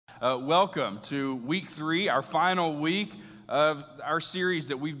Welcome to week 3, our final week of our series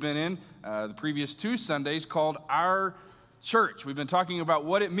that we've been in the previous 2 Sundays called Our Church. We've been talking about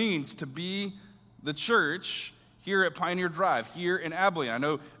what it means to be the church here at Pioneer Drive, here in Abilene. I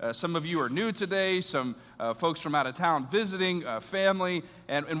know some of you are new today, some folks from out of town visiting, family,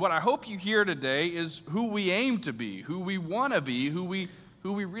 and what I hope you hear today is who we aim to be, who we want to be, who we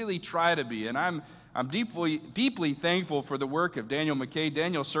really try to be. And I'm deeply thankful for the work of Daniel McKay.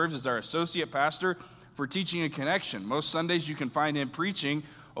 Daniel serves as our associate pastor for Teaching and Connection. Most Sundays you can find him preaching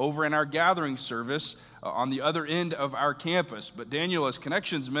over in our gathering service on the other end of our campus. But Daniel, as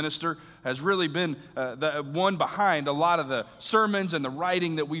Connections minister, has really been the one behind a lot of the sermons and the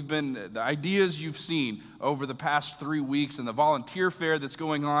writing that the ideas you've seen over the past 3 weeks and the volunteer fair that's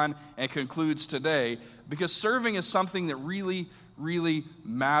going on and concludes today. Because serving is something that really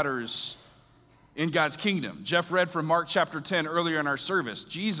matters in God's kingdom. Jeff read from Mark chapter 10 earlier in our service.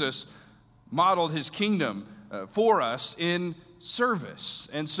 Jesus modeled his kingdom for us in service.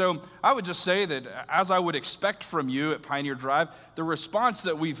 And so I would just say that as I would expect from you at Pioneer Drive, the response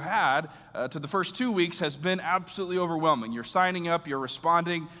that we've had to the first 2 weeks has been absolutely overwhelming. You're signing up, you're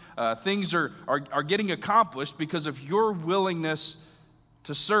responding, things are getting accomplished because of your willingness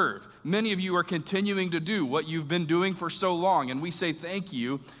to serve. Many of you are continuing to do what you've been doing for so long, and we say thank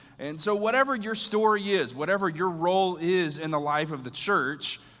you. And so whatever your story is, whatever your role is in the life of the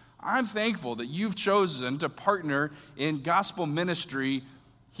church, I'm thankful that you've chosen to partner in gospel ministry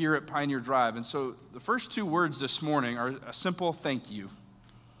here at Pioneer Drive. And so the first 2 words this morning are a simple thank you.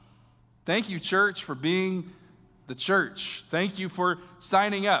 Thank you, church, for being the church. Thank you for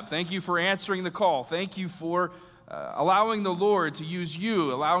signing up. Thank you for answering the call. Thank you for allowing the Lord to use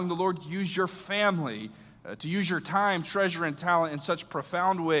you, allowing the Lord to use your family, to use your time, treasure, and talent in such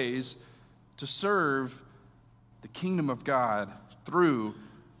profound ways to serve the kingdom of God through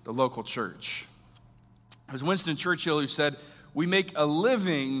the local church. It was Winston Churchill who said, "We make a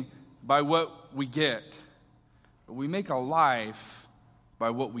living by what we get, but we make a life by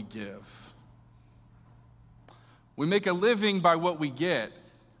what we give." We make a living by what we get,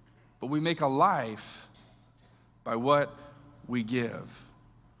 but we make a life by what we give.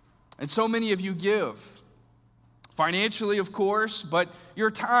 And so many of you give. Financially, of course, but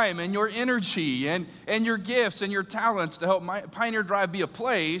your time and your energy and your gifts and your talents to help Pioneer Drive be a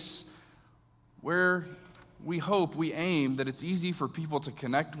place where we aim that it's easy for people to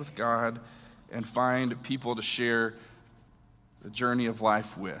connect with God and find people to share the journey of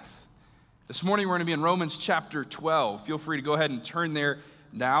life with. This morning we're going to be in Romans chapter 12. Feel free to go ahead and turn there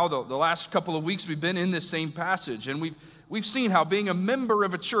now. The last couple of weeks we've been in this same passage, and we've seen how being a member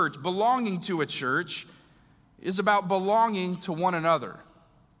of a church, belonging to a church, is about belonging to one another.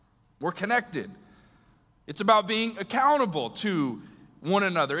 We're connected. It's about being accountable to one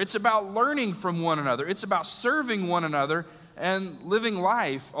another. It's about learning from one another. It's about serving one another and living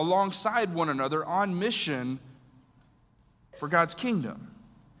life alongside one another on mission for God's kingdom.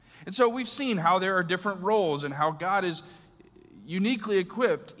 And so we've seen how there are different roles and how God has uniquely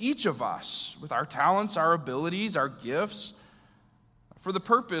equipped each of us with our talents, our abilities, our gifts, for the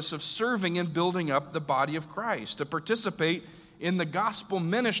purpose of serving and building up the body of Christ, to participate in the gospel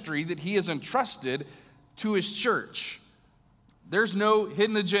ministry that he has entrusted to his church. There's no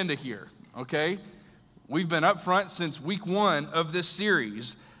hidden agenda here, okay? We've been up front since week 1 of this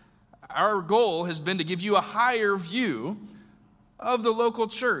series. Our goal has been to give you a higher view of the local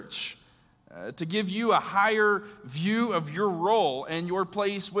church, to give you a higher view of your role and your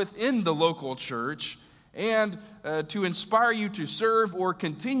place within the local church, and to inspire you to serve or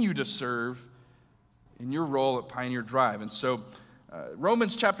continue to serve in your role at Pioneer Drive. And so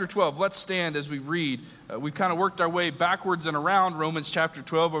Romans chapter 12, let's stand as we read. We've kind of worked our way backwards and around Romans chapter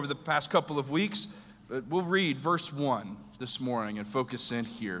 12 over the past couple of weeks, but we'll read verse 1 this morning and focus in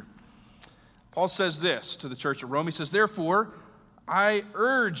here. Paul says this to the church of Rome. He says, "Therefore, I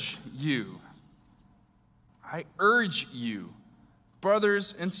urge you,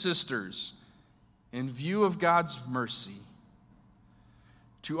 brothers and sisters, in view of God's mercy,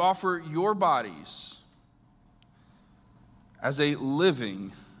 to offer your bodies as a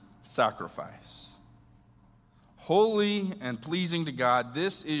living sacrifice, holy and pleasing to God.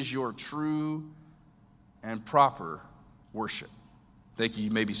 This is your true and proper worship." Thank you.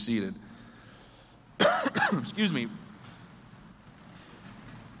 You may be seated. Excuse me.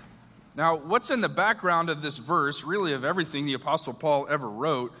 Now, what's in the background of this verse, really of everything the Apostle Paul ever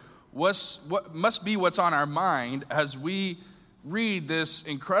wrote, what must be what's on our mind as we read this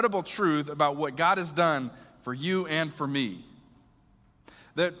incredible truth about what God has done for you and for me.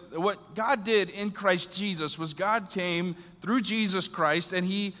 That what God did in Christ Jesus was God came through Jesus Christ and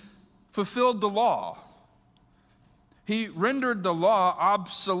he fulfilled the law. He rendered the law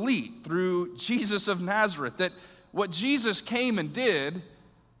obsolete through Jesus of Nazareth. That what Jesus came and did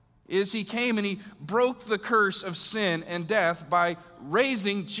is he came and he broke the curse of sin and death by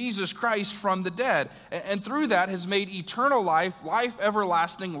raising Jesus Christ from the dead. And through that has made eternal life, life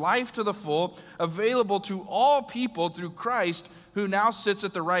everlasting, life to the full, available to all people through Christ, who now sits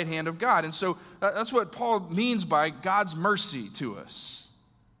at the right hand of God. And so that's what Paul means by God's mercy to us.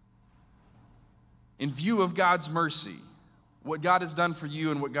 In view of God's mercy, what God has done for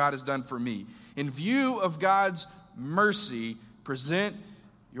you and what God has done for me. In view of God's mercy, present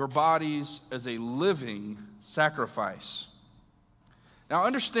your bodies as a living sacrifice. Now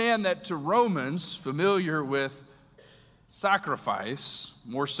understand that to Romans, familiar with sacrifice,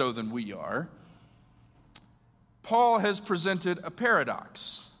 more so than we are, Paul has presented a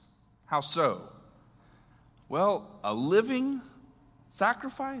paradox. How so? Well, a living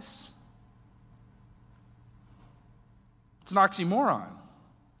sacrifice? It's an oxymoron.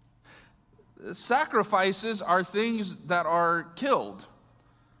 Sacrifices are things that are killed.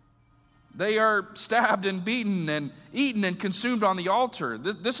 They are stabbed and beaten and eaten and consumed on the altar.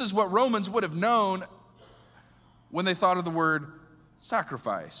 This is what Romans would have known when they thought of the word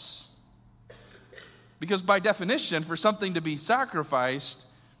sacrifice. Because by definition, for something to be sacrificed,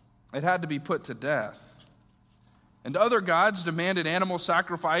 it had to be put to death. And other gods demanded animal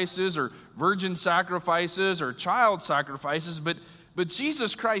sacrifices or virgin sacrifices or child sacrifices, but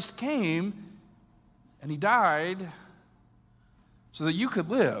Jesus Christ came and he died so that you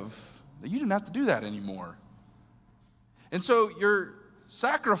could live, that you didn't have to do that anymore. And so your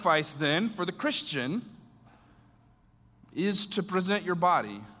sacrifice then for the Christian is to present your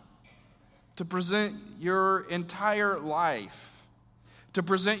body, to present your entire life, to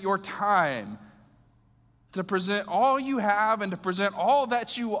present your time, to present all you have and to present all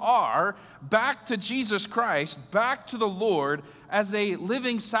that you are back to Jesus Christ, back to the Lord as a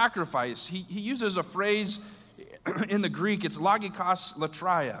living sacrifice. He uses a phrase in the Greek, it's logikos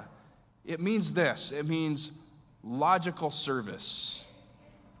latreia. It means this, it means logical service.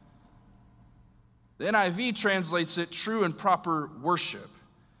 The NIV translates it true and proper worship.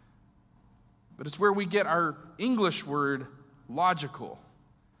 But it's where we get our English word logical.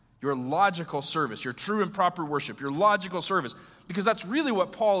 Your logical service, your true and proper worship, your logical service. Because that's really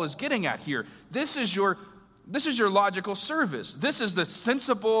what Paul is getting at here. This is your logical service. This is the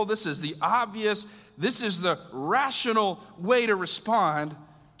sensible, this is the obvious, this is the rational way to respond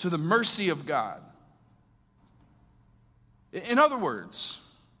to the mercy of God. In other words,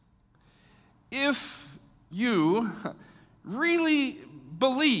 if you really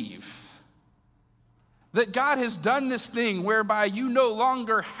believe that God has done this thing whereby you no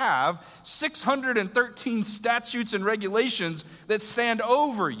longer have 613 statutes and regulations that stand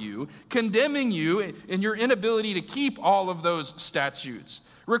over you, condemning you in your inability to keep all of those statutes,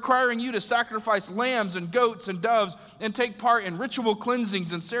 requiring you to sacrifice lambs and goats and doves and take part in ritual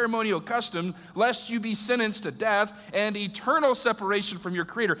cleansings and ceremonial customs, lest you be sentenced to death and eternal separation from your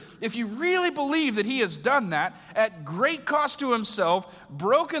Creator. If you really believe that He has done that at great cost to Himself,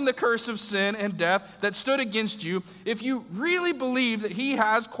 broken the curse of sin and death that stood against you, if you really believe that He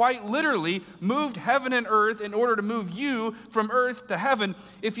has quite literally moved heaven and earth in order to move you from earth to heaven,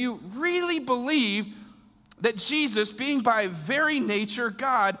 if you really believe that Jesus, being by very nature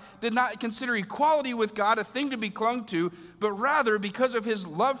God, did not consider equality with God a thing to be clung to, but rather, because of His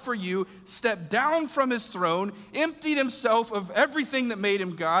love for you, stepped down from His throne, emptied Himself of everything that made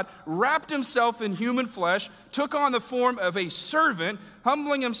Him God, wrapped Himself in human flesh, took on the form of a servant,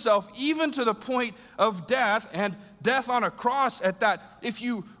 humbling Himself even to the point of death, and death on a cross at that. If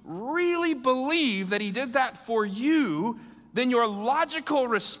you really believe that He did that for you, then your logical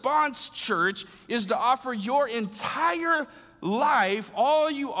response, church, is to offer your entire life, all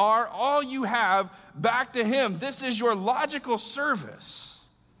you are, all you have, back to Him. This is your logical service.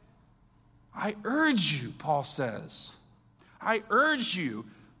 I urge you, Paul says, I urge you,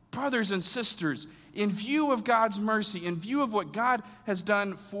 brothers and sisters, in view of God's mercy, in view of what God has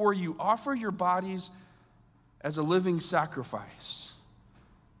done for you, offer your bodies as a living sacrifice.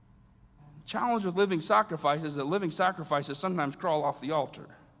 Challenge with living sacrifices is that living sacrifices sometimes crawl off the altar.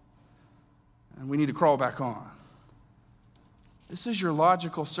 And we need to crawl back on. This is your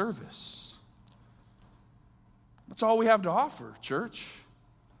logical service. That's all we have to offer, church.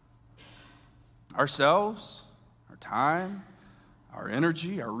 Ourselves, our time, our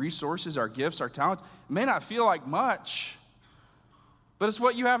energy, our resources, our gifts, our talents. It may not feel like much, but it's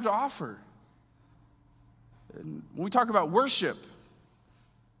what you have to offer. And when we talk about worship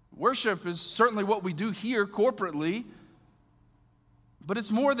is certainly what we do here corporately, But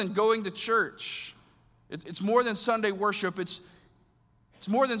it's more than going to church. It's more than Sunday worship. It's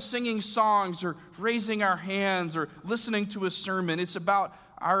more than singing songs or raising our hands or listening to a sermon. It's about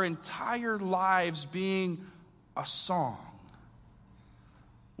our entire lives being a song,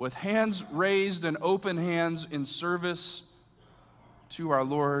 with hands raised and open hands in service to our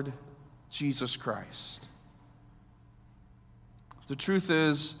Lord Jesus Christ. The truth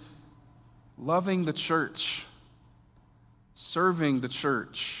is, loving the church, serving the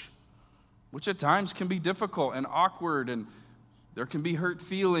church, which at times can be difficult and awkward, and there can be hurt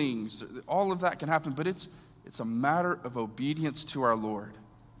feelings. All of that can happen, but it's a matter of obedience to our Lord.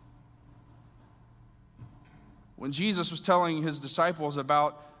 When Jesus was telling his disciples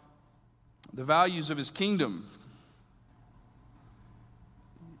about the values of his kingdom,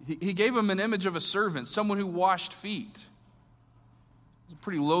 he gave them an image of a servant, someone who washed feet. It was a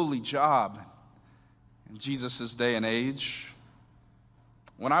pretty lowly job in Jesus' day and age.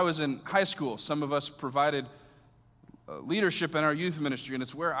 When I was in high school, some of us provided leadership in our youth ministry, and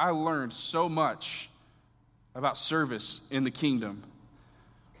it's where I learned so much about service in the kingdom.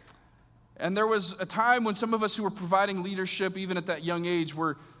 And there was a time when some of us who were providing leadership, even at that young age,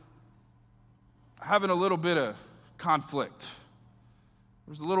 were having a little bit of conflict.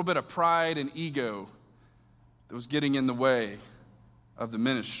 There was a little bit of pride and ego that was getting in the way of the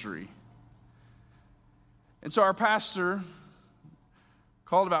ministry. And so our pastor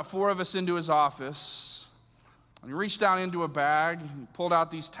called about 4 of us into his office, and he reached down into a bag and pulled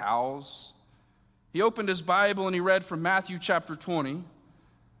out these towels. He opened his Bible and he read from Matthew chapter 20.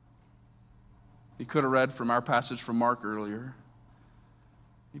 He could have read from our passage from Mark earlier.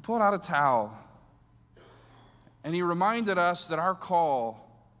 He pulled out a towel and he reminded us that our call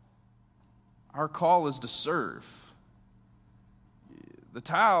is to serve. The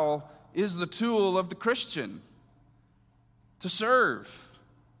towel is the tool of the Christian, to serve.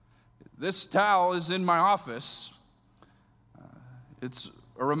 This towel is in my office. It's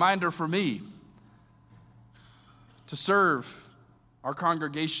a reminder for me to serve our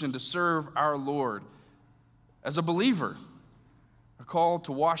congregation, to serve our Lord. As a believer, a call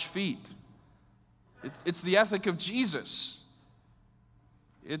to wash feet. It's the ethic of Jesus.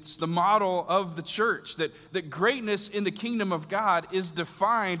 It's the model of the church, that greatness in the kingdom of God is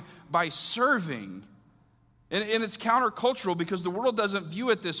defined by serving. And it's countercultural because the world doesn't view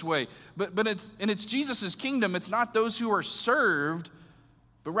it this way. But it's Jesus' kingdom. It's not those who are served,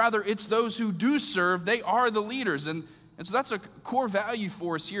 but rather it's those who do serve. They are the leaders. And so that's a core value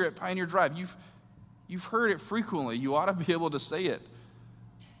for us here at Pioneer Drive. You've heard it frequently. You ought to be able to say it.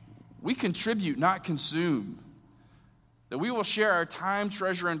 We contribute, not consume. That we will share our time,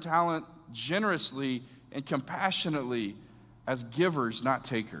 treasure, and talent generously and compassionately as givers, not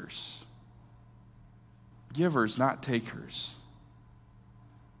takers. Givers, not takers.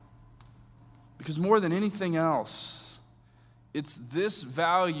 Because more than anything else, it's this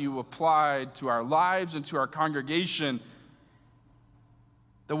value applied to our lives and to our congregation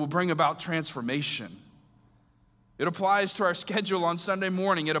that will bring about transformation. It applies to our schedule on Sunday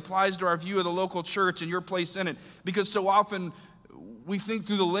morning. It applies to our view of the local church and your place in it. Because so often we think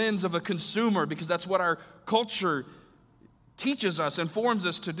through the lens of a consumer, because that's what our culture teaches us and forms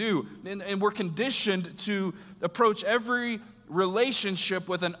us to do. And we're conditioned to approach every relationship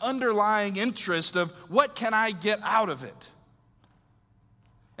with an underlying interest of what can I get out of it?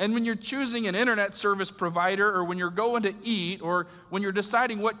 And when you're choosing an internet service provider, or when you're going to eat, or when you're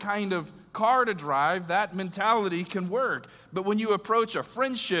deciding what kind of car to drive, that mentality can work. But when you approach a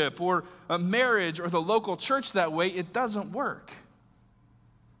friendship or a marriage or the local church that way, it doesn't work.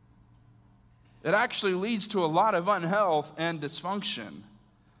 It actually leads to a lot of unhealth and dysfunction.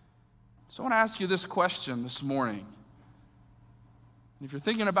 So I want to ask you this question this morning. If you're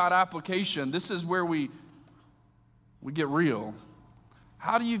thinking about application, this is where we get real.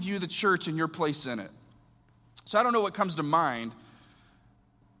 How do you view the church and your place in it? So I don't know what comes to mind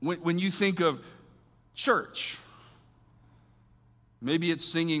when you think of church. Maybe it's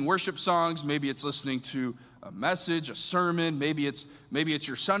singing worship songs. Maybe it's listening to a message, a sermon. Maybe it's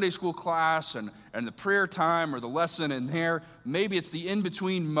your Sunday school class and the prayer time or the lesson in there. Maybe it's the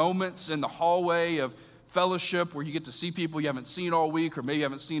in-between moments in the hallway of fellowship where you get to see people you haven't seen all week, or maybe you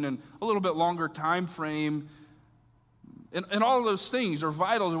haven't seen in a little bit longer time frame. And all of those things are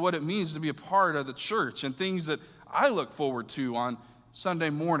vital to what it means to be a part of the church, and things that I look forward to on Sunday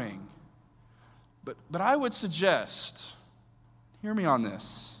morning. But I would suggest, hear me on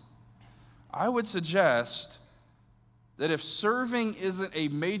this, I would suggest that if serving isn't a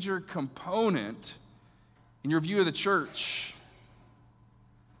major component in your view of the church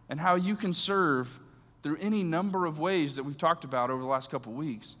and how you can serve, through any number of ways that we've talked about over the last couple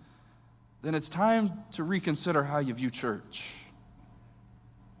weeks, then it's time to reconsider how you view church.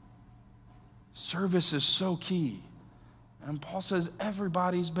 Service is so key. And Paul says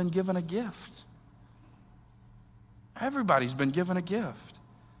everybody's been given a gift. Everybody's been given a gift.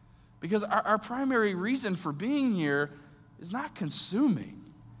 Because our primary reason for being here is not consuming.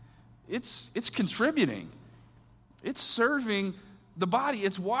 It's contributing. It's serving the body.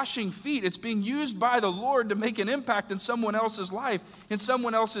 It's washing feet. It's being used by the Lord to make an impact in someone else's life, in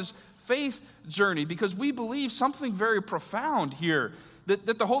someone else's faith journey. Because we believe something very profound here.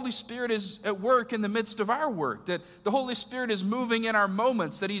 That the Holy Spirit is at work in the midst of our work, that the Holy Spirit is moving in our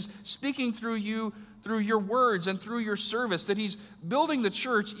moments, that He's speaking through you, through your words and through your service, that He's building the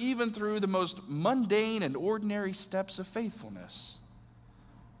church even through the most mundane and ordinary steps of faithfulness.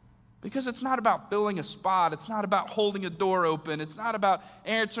 Because it's not about filling a spot, it's not about holding a door open, it's not about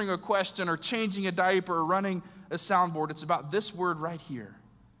answering a question or changing a diaper or running a soundboard. It's about this word right here.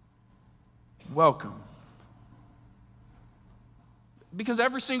 Welcome. Because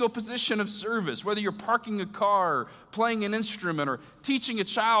every single position of service, whether you're parking a car, or playing an instrument, or teaching a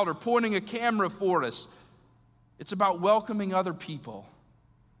child, or pointing a camera for us, it's about welcoming other people.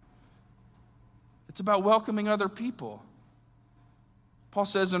 It's about welcoming other people. Paul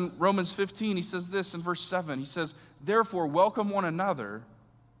says in Romans 15, he says this in verse 7, he says, "Therefore welcome one another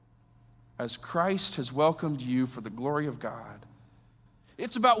as Christ has welcomed you for the glory of God."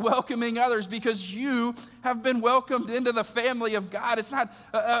 It's about welcoming others because you have been welcomed into the family of God. It's not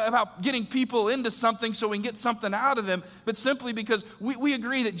about getting people into something so we can get something out of them, but simply because we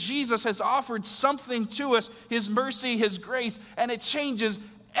agree that Jesus has offered something to us, His mercy, His grace, and it changes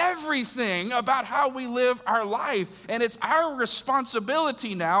everything about how we live our life. And it's our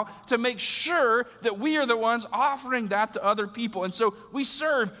responsibility now to make sure that we are the ones offering that to other people. And so we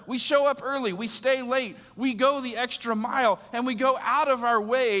serve, we show up early, we stay late, we go the extra mile, and we go out of our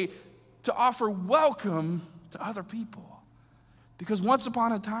way to offer welcome to other people. Because once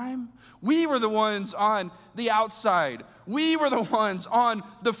upon a time, we were the ones on the outside. We were the ones on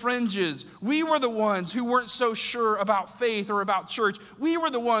the fringes. We were the ones who weren't so sure about faith or about church. We were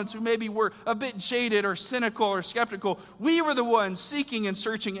the ones who maybe were a bit jaded or cynical or skeptical. We were the ones seeking and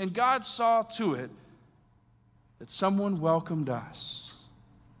searching, and God saw to it that someone welcomed us.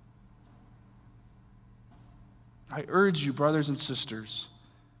 I urge you, brothers and sisters,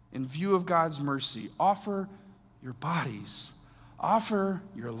 in view of God's mercy, offer your bodies, offer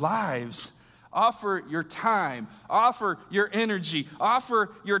your lives, offer your time, offer your energy, offer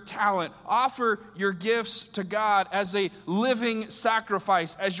your talent, offer your gifts to God as a living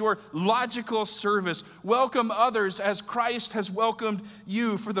sacrifice, as your logical service. Welcome others as Christ has welcomed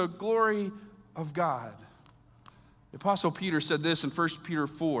you for the glory of God. The Apostle Peter said this in 1 Peter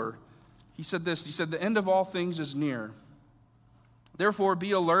 4. He said this, he said, "The end of all things is near. Therefore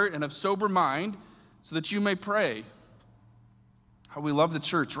be alert and of sober mind so that you may pray." How we love the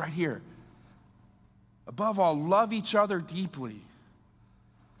church right here. Above all, love each other deeply,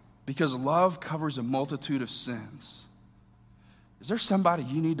 because love covers a multitude of sins. Is there somebody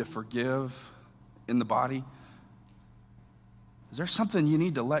you need to forgive in the body? Is there something you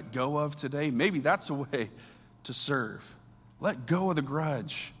need to let go of today? Maybe that's a way to serve. Let go of the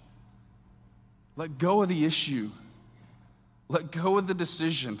grudge. Let go of the issue. Let go of the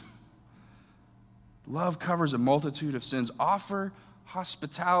decision. Love covers a multitude of sins. Offer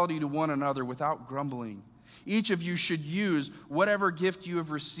hospitality to one another without grumbling. Each of you should use whatever gift you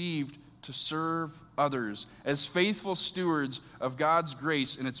have received to serve others as faithful stewards of God's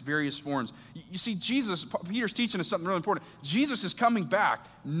grace in its various forms. You see, Peter's teaching us something really important. Jesus is coming back.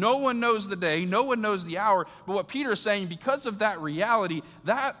 No one knows the day, no one knows the hour, but what Peter is saying, because of that reality,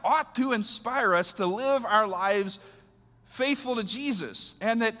 that ought to inspire us to live our lives faithful to Jesus,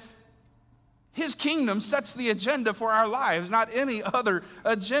 and that His kingdom sets the agenda for our lives, not any other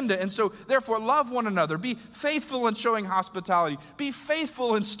agenda. And so, therefore, love one another. Be faithful in showing hospitality. Be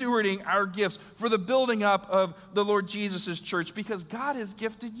faithful in stewarding our gifts for the building up of the Lord Jesus' church, because God has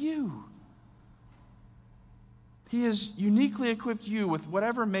gifted you. He has uniquely equipped you with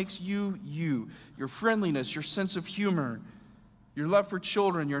whatever makes you you. Your friendliness, your sense of humor, your love for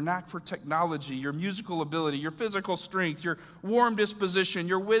children, your knack for technology, your musical ability, your physical strength, your warm disposition,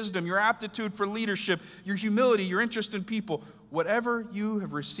 your wisdom, your aptitude for leadership, your humility, your interest in people. Whatever you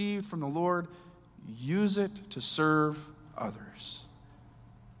have received from the Lord, use it to serve others.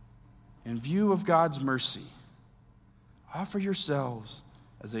 In view of God's mercy, offer yourselves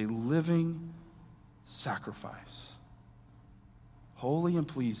as a living sacrifice, holy and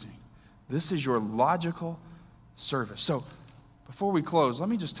pleasing. This is your logical service. So, before we close, let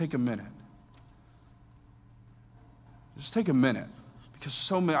me just take a minute Just take a minute, because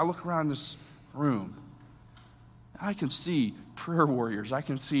so many, I look around this room, and I can see prayer warriors. I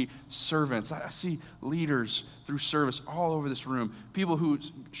can see servants. I see leaders through service all over this room. People who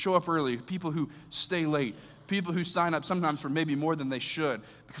show up early, people who stay late, people who sign up sometimes for maybe more than they should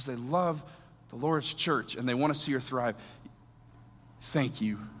because they love the Lord's church and they want to see her thrive. Thank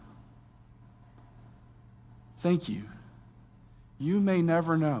you. Thank you. You may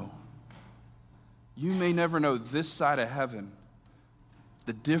never know. You may never know this side of heaven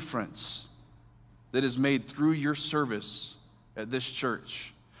the difference that is made through your service at this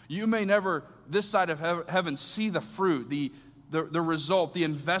church. You may never, this side of heaven, see the fruit, the result, the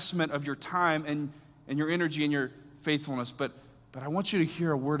investment of your time and your energy and your faithfulness, but I want you to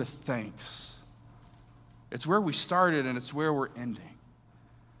hear a word of thanks. It's where we started and it's where we're ending.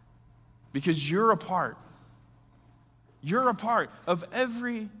 Because you're a part of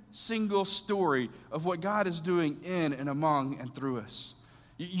every single story of what God is doing in and among and through us.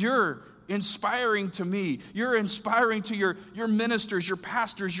 You're inspiring to me. You're inspiring to your ministers, your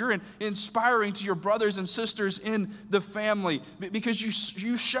pastors. You're inspiring to your brothers and sisters in the family because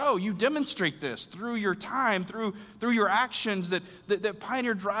you demonstrate this through your time, through your actions that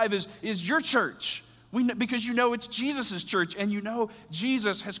Pioneer Drive is your church. Because you know it's Jesus' church and you know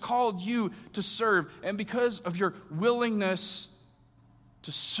Jesus has called you to serve. And because of your willingness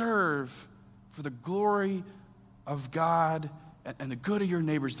to serve for the glory of God and the good of your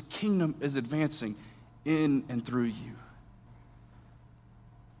neighbors, the kingdom is advancing in and through you.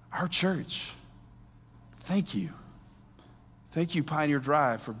 Our church, thank you. Thank you, Pioneer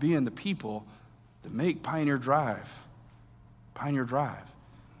Drive, for being the people that make Pioneer Drive. Pioneer Drive.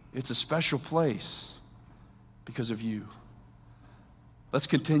 It's a special place because of you. Let's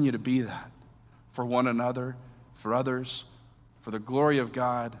continue to be that for one another, for others, for the glory of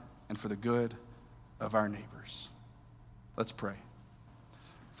God, and for the good of our neighbors. Let's pray.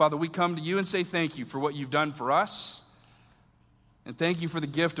 Father, we come to you and say thank you for what you've done for us, and thank you for the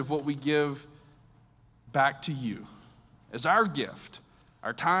gift of what we give back to you as our gift,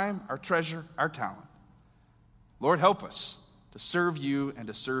 our time, our treasure, our talent. Lord, help us to serve you and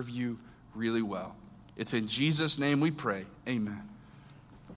to serve you really well. It's in Jesus' name we pray. Amen.